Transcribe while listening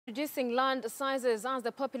Reducing land sizes as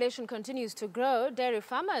the population continues to grow, dairy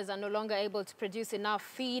farmers are no longer able to produce enough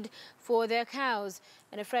feed for their cows.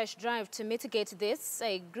 In a fresh drive to mitigate this,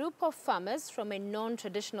 a group of farmers from a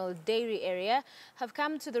non-traditional dairy area have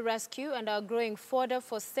come to the rescue and are growing fodder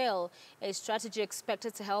for sale, a strategy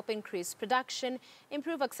expected to help increase production,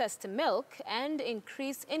 improve access to milk and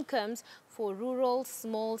increase incomes for rural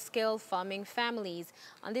small-scale farming families.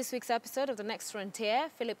 On this week's episode of The Next Frontier,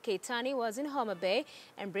 Keitany was in Homa Bay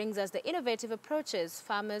and brings us the innovative approaches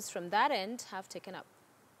farmers from that end have taken up.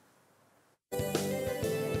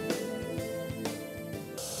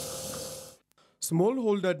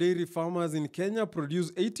 Smallholder dairy farmers in Kenya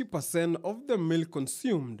produce 80% of the milk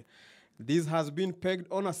consumed. This has been pegged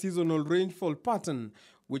on a seasonal rainfall pattern,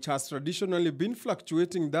 which has traditionally been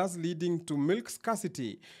fluctuating, thus leading to milk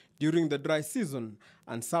scarcity during the dry season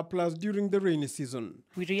and surplus during the rainy season.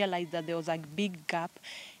 We realized that there was a big gap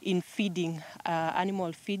in feeding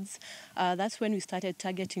animal feeds. That's when we started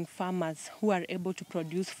targeting farmers who are able to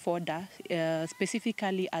produce fodder,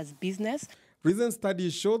 specifically as business. Recent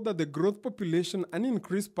studies showed that the growth population and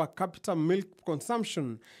increased per capita milk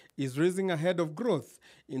consumption is raising ahead of growth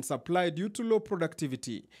in supply due to low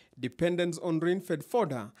productivity, dependence on rain-fed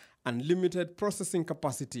fodder, and limited processing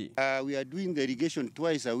capacity. We are doing the irrigation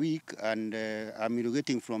twice a week, and I'm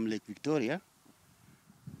irrigating from Lake Victoria.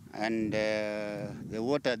 And the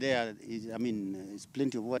water there is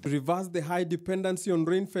plenty of water. To reverse the high dependency on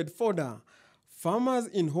rain-fed fodder, farmers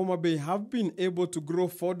in Homa Bay have been able to grow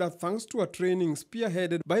fodder thanks to a training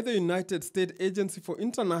spearheaded by the United States Agency for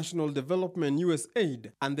International Development,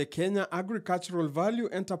 USAID, and the Kenya Agricultural Value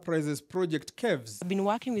Enterprises Project, KEVS. I've been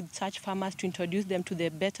working with such farmers to introduce them to the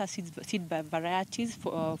better seed varieties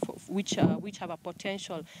which have a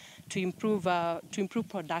potential to improve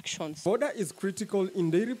production. Fodder is critical in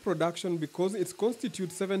dairy production because it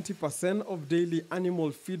constitutes 70% of daily animal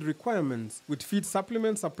feed requirements, with feed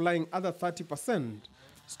supplements supplying other 30%.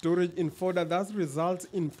 Storage in fodder thus results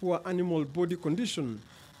in poor animal body condition,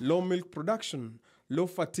 low milk production, low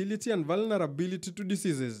fertility and vulnerability to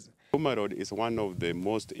diseases. Homa Road is one of the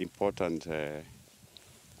most important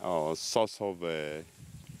source of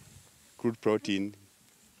crude protein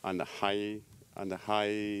and high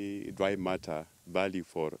dry matter value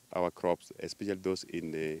for our crops, especially those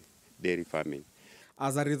in the dairy farming.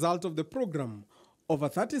 As a result of the program, over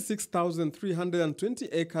 36,320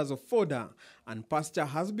 acres of fodder and pasture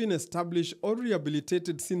has been established or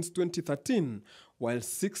rehabilitated since 2013, while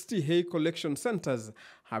 60 hay collection centers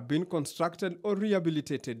have been constructed or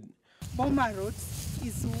rehabilitated. Homa Road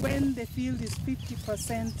is when the field is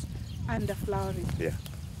 50% under flowering. Yeah.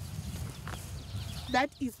 That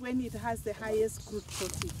is when it has the highest crude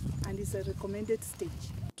protein and is a recommended stage.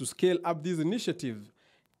 To scale up this initiative,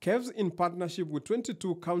 KEVS, in partnership with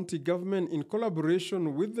 22 county government in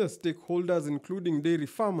collaboration with the stakeholders including dairy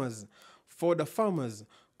farmers, fodder farmers,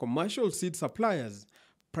 commercial seed suppliers,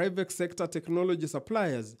 private sector technology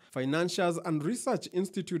suppliers, financiers and research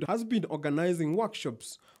institute has been organizing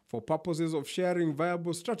workshops for purposes of sharing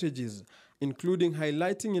viable strategies, including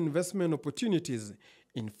highlighting investment opportunities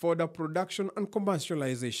in fodder production and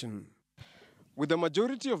commercialization. With the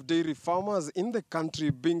majority of dairy farmers in the country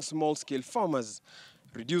being small-scale farmers,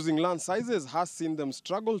 reducing land sizes has seen them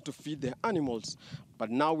struggle to feed their animals. But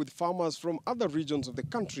now with farmers from other regions of the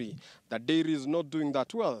country that dairy is not doing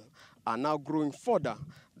that well, are now growing fodder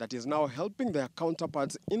that is now helping their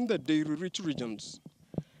counterparts in the dairy-rich regions.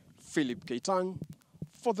 Keitany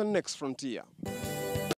for The Next Frontier.